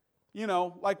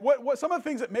 like what some of the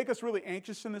things that make us really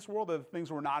anxious in this world are the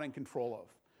things we're not in control of.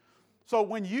 So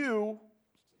when you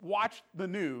watch the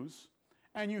news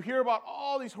and you hear about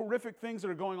all these horrific things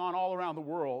that are going on all around the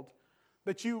world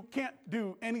that you can't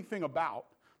do anything about,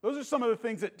 those are some of the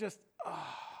things that just,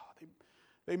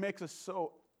 they make us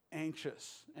so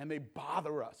anxious and they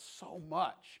bother us so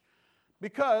much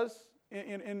because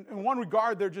in one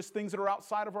regard, they're just things that are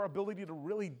outside of our ability to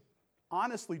really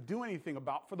honestly do anything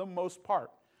about for the most part.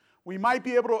 We might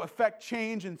be able to affect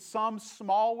change in some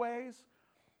small ways,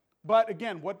 but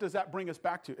again, what does that bring us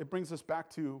back to? It brings us back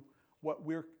to what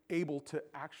we're able to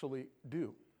actually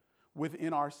do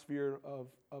within our sphere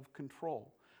of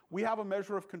control. We have a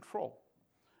measure of control.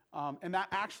 And that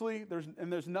actually,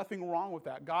 there's nothing wrong with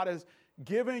that. God has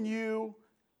given you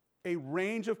a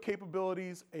range of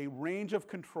capabilities, a range of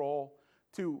control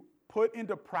to put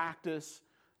into practice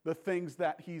the things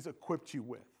that He's equipped you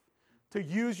with. To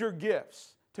use your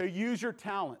gifts, to use your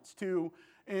talents, to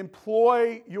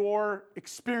employ your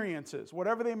experiences,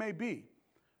 whatever they may be,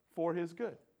 for His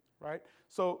good, right?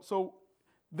 So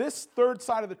this third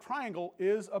side of the triangle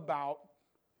is about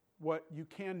what you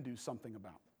can do something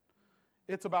about.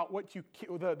 It's about what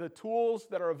the tools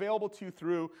that are available to you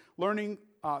through learning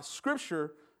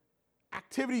Scripture,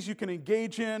 activities you can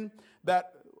engage in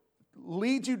that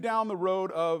lead you down the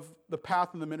road of the path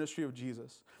and the ministry of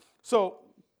Jesus. So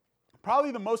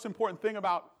probably the most important thing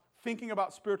about thinking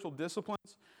about spiritual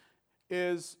disciplines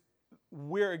is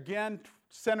we're again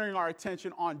centering our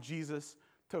attention on Jesus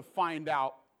to find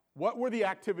out what were the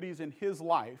activities in his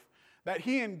life that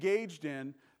he engaged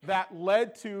in that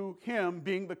led to him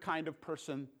being the kind of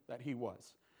person that he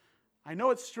was. I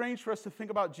know it's strange for us to think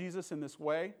about Jesus in this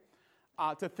way,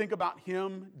 to think about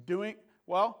him doing,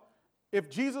 well, if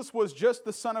Jesus was just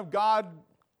the Son of God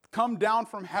come down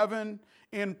from heaven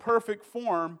in perfect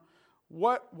form,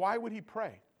 why would he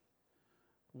pray?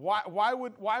 Why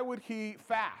would he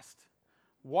fast?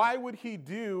 Why would he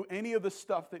do any of the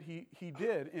stuff that he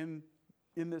did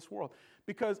in this world?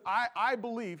 Because I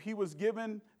believe he was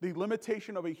given the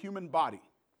limitation of a human body.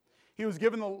 He was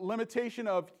given the limitation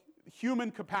of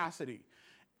human capacity.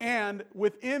 And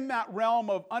within that realm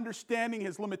of understanding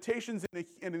his limitations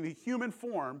in the human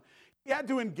form, he had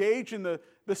to engage in the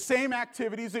same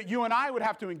activities that you and I would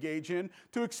have to engage in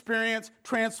to experience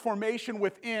transformation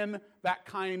within that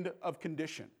kind of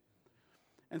condition.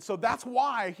 And so that's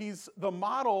why he's the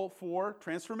model for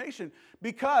transformation,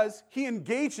 because he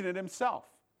engaged in it himself.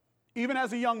 Even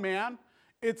as a young man,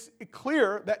 it's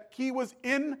clear that he was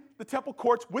in the temple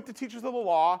courts with the teachers of the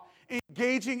law,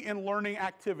 engaging in learning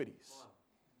activities.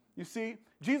 You see,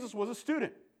 Jesus was a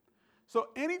student. So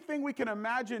anything we can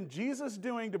imagine Jesus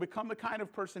doing to become the kind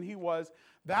of person he was,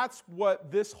 that's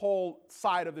what this whole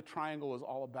side of the triangle is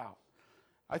all about.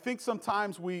 I think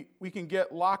sometimes we can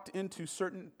get locked into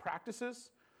certain practices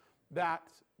that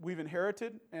we've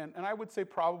inherited, and I would say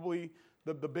probably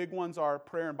the big ones are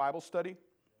prayer and Bible study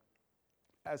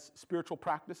as spiritual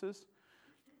practices.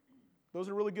 Those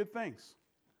are really good things.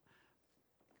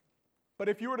 But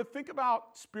if you were to think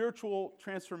about spiritual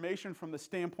transformation from the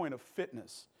standpoint of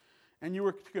fitness, and you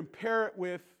were to compare it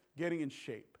with getting in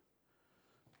shape,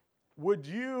 would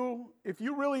you, if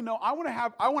you really know, I want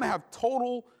to have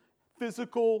total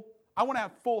physical, I want to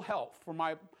have full health for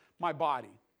my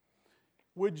body,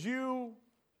 would you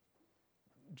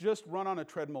just run on a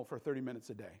treadmill for 30 minutes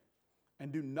a day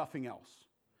and do nothing else?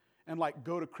 And like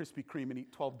go to Krispy Kreme and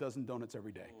eat 12 dozen donuts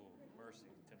every day? Ooh, mercy,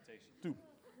 temptation. Dude,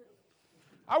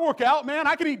 I work out, man.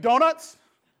 I can eat donuts.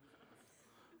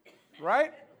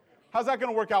 Right? How's that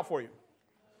going to work out for you?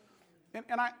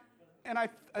 And I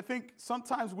think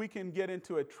sometimes we can get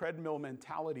into a treadmill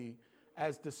mentality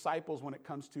as disciples when it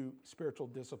comes to spiritual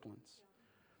disciplines.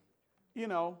 You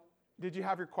know, did you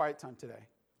have your quiet time today?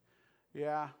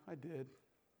 Yeah, I did.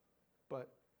 But,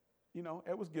 you know,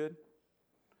 it was good.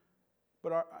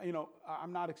 But,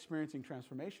 I'm not experiencing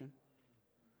transformation.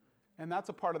 And that's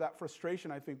a part of that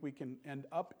frustration I think we can end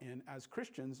up in as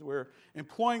Christians. We're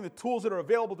employing the tools that are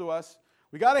available to us.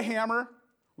 We got a hammer.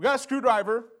 We got a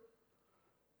screwdriver.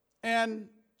 And,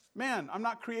 man, I'm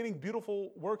not creating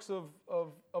beautiful works of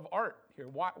art here.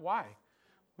 Why?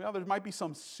 Well, there might be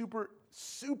some super,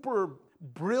 super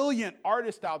brilliant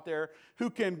artist out there who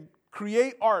can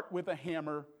create art with a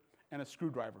hammer and a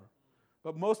screwdriver.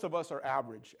 But most of us are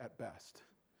average at best.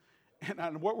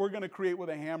 And what we're going to create with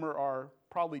a hammer are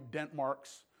probably dent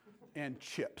marks and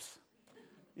chips.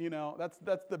 You know, that's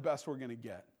the best we're going to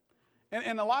get.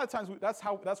 And a lot of times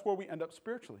that's where we end up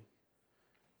spiritually.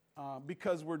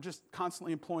 Because we're just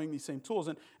constantly employing these same tools.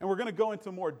 And we're going to go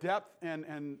into more depth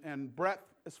and breadth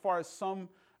as far as some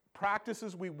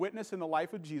practices we witness in the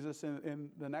life of Jesus in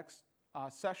the next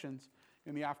sessions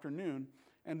in the afternoon,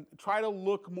 and try to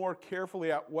look more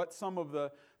carefully at what some of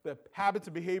the habits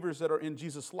and behaviors that are in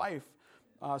Jesus' life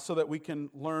so that we can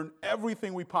learn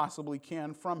everything we possibly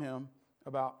can from him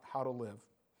about how to live.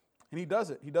 And he does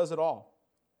it. He does it all.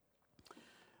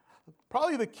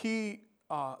 Probably the key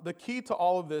to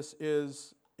all of this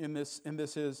is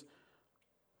is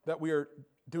that we are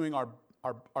doing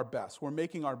our best. We're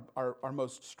making our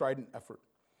most strident effort.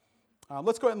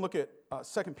 Let's go ahead and look at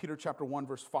 2 Peter chapter 1,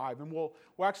 verse 5. And we'll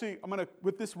actually,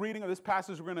 with this reading of this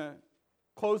passage, we're going to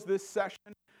close this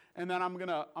session. And then I'm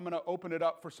gonna open it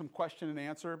up for some question and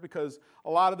answer, because a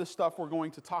lot of the stuff we're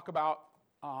going to talk about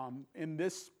in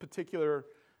this particular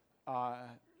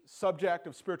subject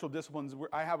of spiritual disciplines,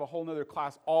 I have a whole other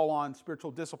class all on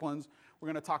spiritual disciplines. We're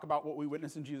going to talk about what we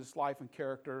witness in Jesus' life and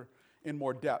character in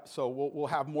more depth. So we'll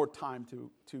have more time to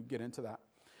get into that.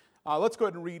 Let's go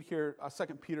ahead and read here 2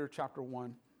 Peter chapter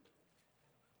 1.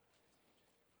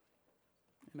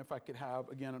 And if I could have,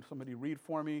 again, somebody read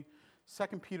for me,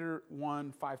 2 Peter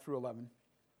 1, 5 through 11.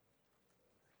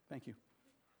 Thank you.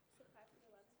 5 through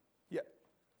 11? Yeah.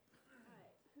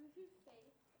 Who through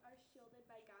faith are shielded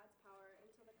by God's power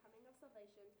until the coming of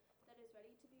salvation that is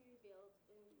ready to be revealed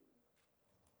in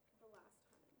the last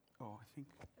time. Oh, I think.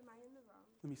 Am I in the wrong?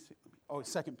 Let me see. Oh,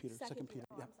 2 Peter. 2 Peter.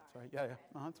 Oh, Yeah. I'm Sorry. Yeah.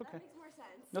 It's okay. That makes more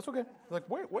sense. That's okay. Like,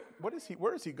 what is he?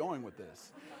 Where is he going with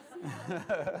this?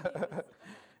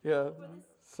 Yeah.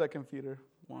 2 Peter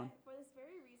 1. For this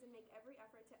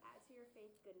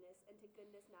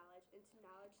and to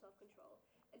knowledge, self-control,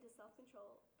 and to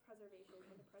self-control, preservation,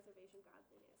 and to preservation,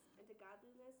 godliness, and to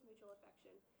godliness, mutual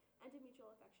affection, and to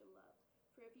mutual affection, love.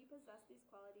 For if you possess these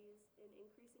qualities in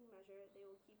increasing measure, they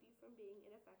will keep you from being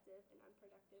ineffective and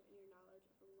unproductive in your knowledge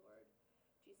of the Lord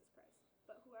Jesus Christ.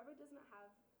 But whoever does not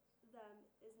have them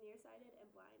is nearsighted and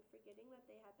blind, forgetting that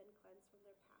they have been cleansed from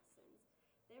their past sins.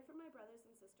 Therefore, my brothers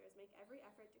and sisters, make every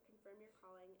effort to confirm your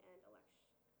calling and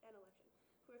election.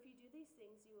 For if you do these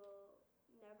things, you will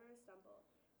never stumble,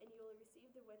 and you will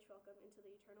receive the rich welcome into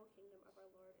the eternal kingdom of our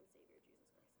Lord and Savior, Jesus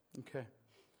Christ. Okay.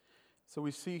 So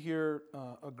we see here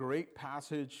a great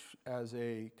passage as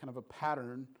a kind of a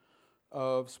pattern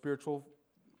of spiritual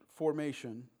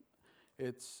formation.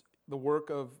 It's the work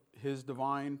of His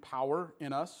divine power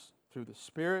in us through the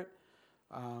Spirit,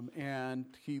 and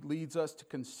He leads us to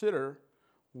consider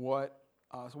what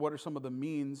are some of the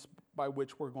means by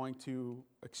which we're going to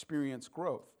experience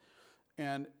growth.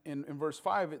 And in verse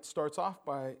 5, it starts off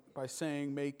by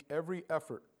saying, make every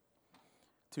effort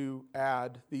to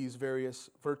add these various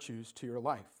virtues to your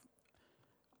life.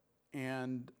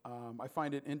 And I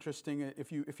find it interesting,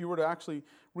 if you were to actually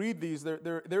read these,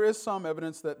 there is some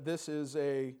evidence that this is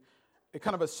a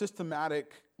kind of a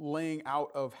systematic laying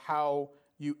out of how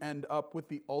you end up with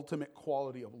the ultimate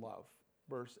quality of love,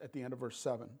 at the end of verse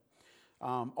 7.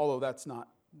 Although that's not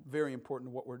very important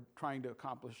to what we're trying to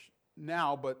accomplish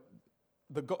now, but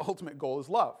the ultimate goal is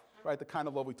love, right? The kind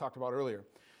of love we talked about earlier.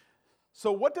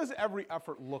 So what does every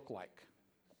effort look like?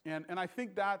 And I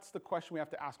think that's the question we have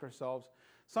to ask ourselves.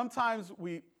 Sometimes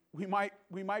we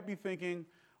might be thinking,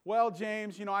 well,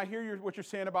 James, I hear what you're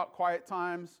saying about quiet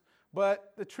times,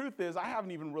 but the truth is I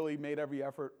haven't even really made every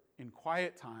effort in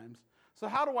quiet times. So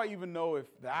how do I even know if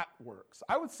that works?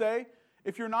 I would say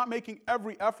if you're not making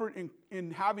every effort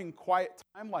in having quiet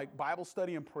time like Bible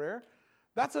study and prayer,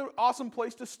 that's an awesome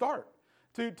place to start.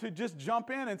 To just jump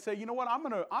in and say, you know what, I'm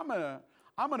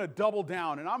gonna double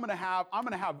down, and I'm gonna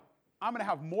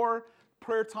have more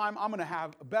prayer time. I'm gonna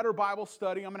have a better Bible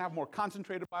study. I'm gonna have more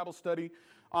concentrated Bible study.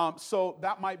 So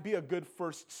that might be a good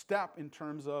first step in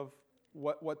terms of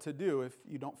what to do if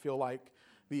you don't feel like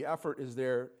the effort is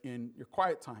there in your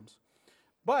quiet times.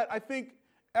 But I think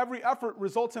every effort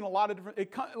results in there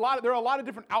are a lot of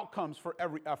different outcomes for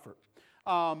every effort.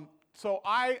 So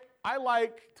I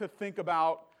like to think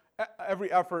about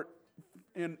every effort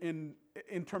in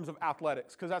terms of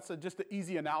athletics, because that's just an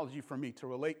easy analogy for me to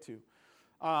relate to.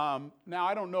 Now,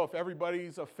 I don't know if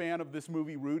everybody's a fan of this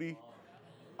movie, Rudy.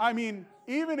 I mean,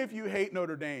 even if you hate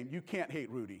Notre Dame, you can't hate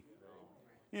Rudy.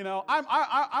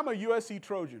 I'm a USC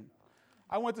Trojan.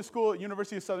 I went to school at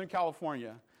University of Southern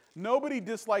California. Nobody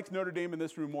dislikes Notre Dame in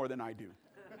this room more than I do.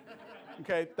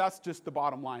 Okay, that's just the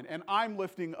bottom line. And I'm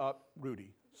lifting up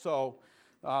Rudy. So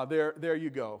there you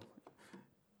go.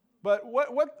 But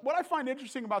what I find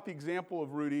interesting about the example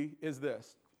of Rudy is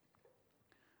this.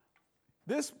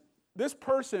 This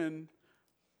person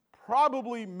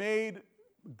probably made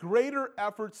greater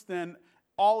efforts than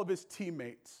all of his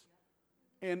teammates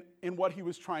in what he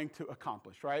was trying to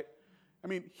accomplish, right? I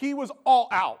mean, he was all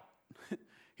out.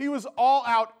 He was all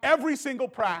out every single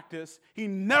practice. He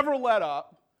never let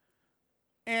up.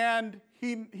 And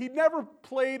he never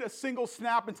played a single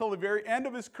snap until the very end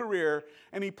of his career,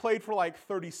 and he played for like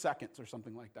 30 seconds or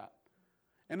something like that.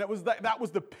 And that was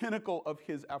the pinnacle of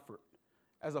his effort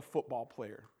as a football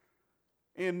player.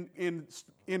 In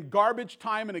garbage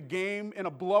time in a game, in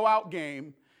a blowout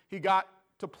game, he got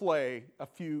to play a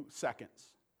few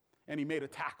seconds, and he made a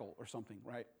tackle or something,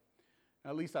 right?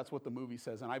 At least that's what the movie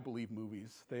says, and I believe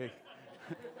movies.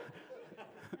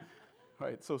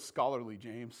 Right, so scholarly,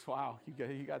 James. Wow,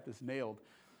 you got this nailed.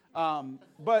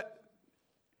 But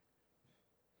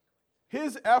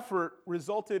his effort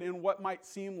resulted in what might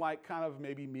seem like kind of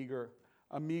maybe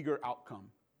a meager outcome.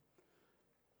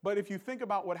 But if you think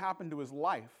about what happened to his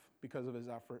life because of his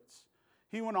efforts,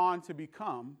 he went on to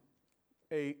become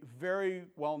a very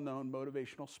well-known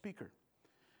motivational speaker.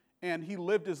 And he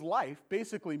lived his life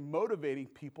basically motivating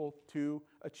people to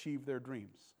achieve their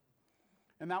dreams.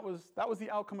 And that was the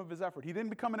outcome of his effort. He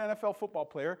didn't become an NFL football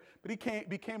player, but he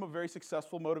became a very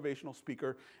successful motivational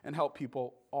speaker and helped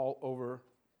people all over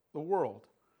the world.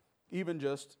 Even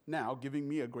just now, giving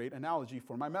me a great analogy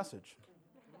for my message.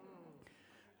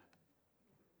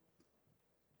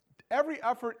 Every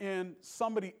effort in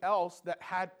somebody else that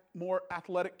had more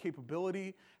athletic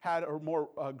capability, had a more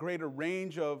greater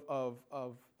range of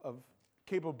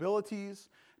capabilities,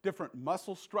 different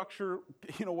muscle structure,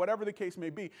 whatever the case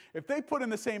may be. If they put in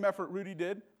the same effort Rudy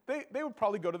did, they would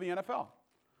probably go to the NFL,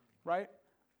 right?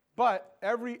 But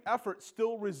every effort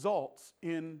still results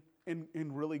in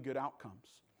really good outcomes.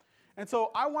 And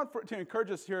so I want to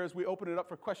encourage us here as we open it up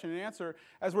for question and answer,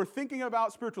 as we're thinking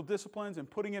about spiritual disciplines and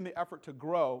putting in the effort to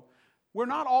grow, we're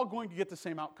not all going to get the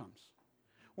same outcomes.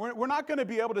 We're not going to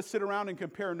be able to sit around and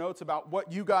compare notes about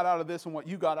what you got out of this and what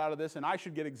you got out of this, and I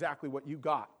should get exactly what you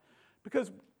got.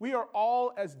 Because we are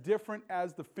all as different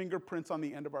as the fingerprints on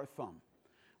the end of our thumb.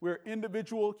 We're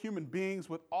individual human beings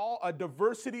with all a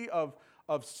diversity of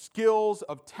skills,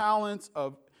 of talents,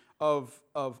 of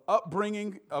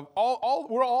upbringing,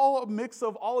 we're all a mix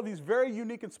of all of these very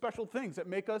unique and special things that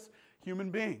make us human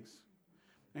beings.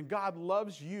 And God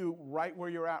loves you right where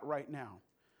you're at right now.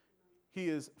 He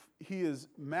is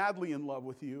madly in love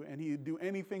with you, and He'd do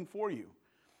anything for you.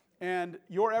 And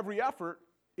your every effort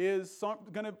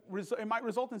it might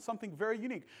result in something very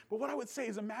unique. But what I would say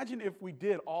is, imagine if we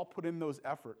did all put in those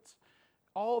efforts,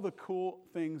 all the cool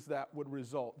things that would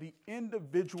result, the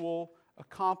individual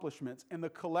accomplishments and the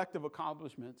collective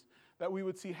accomplishments that we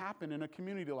would see happen in a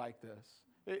community like this.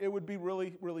 It would be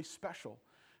really, really special,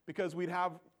 because we'd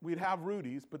have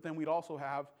Rudy's, but then we'd also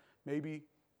have maybe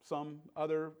some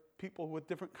other people with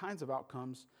different kinds of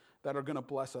outcomes that are going to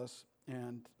bless us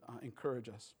and encourage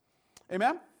us.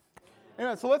 Amen?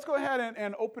 Amen. So let's go ahead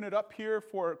and open it up here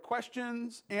for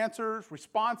questions, answers,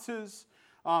 responses,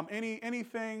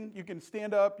 anything. You can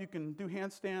stand up, you can do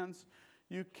handstands,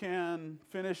 you can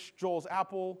finish Joel's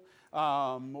apple,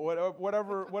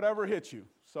 whatever hits you.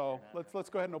 So let's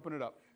go ahead and open it up.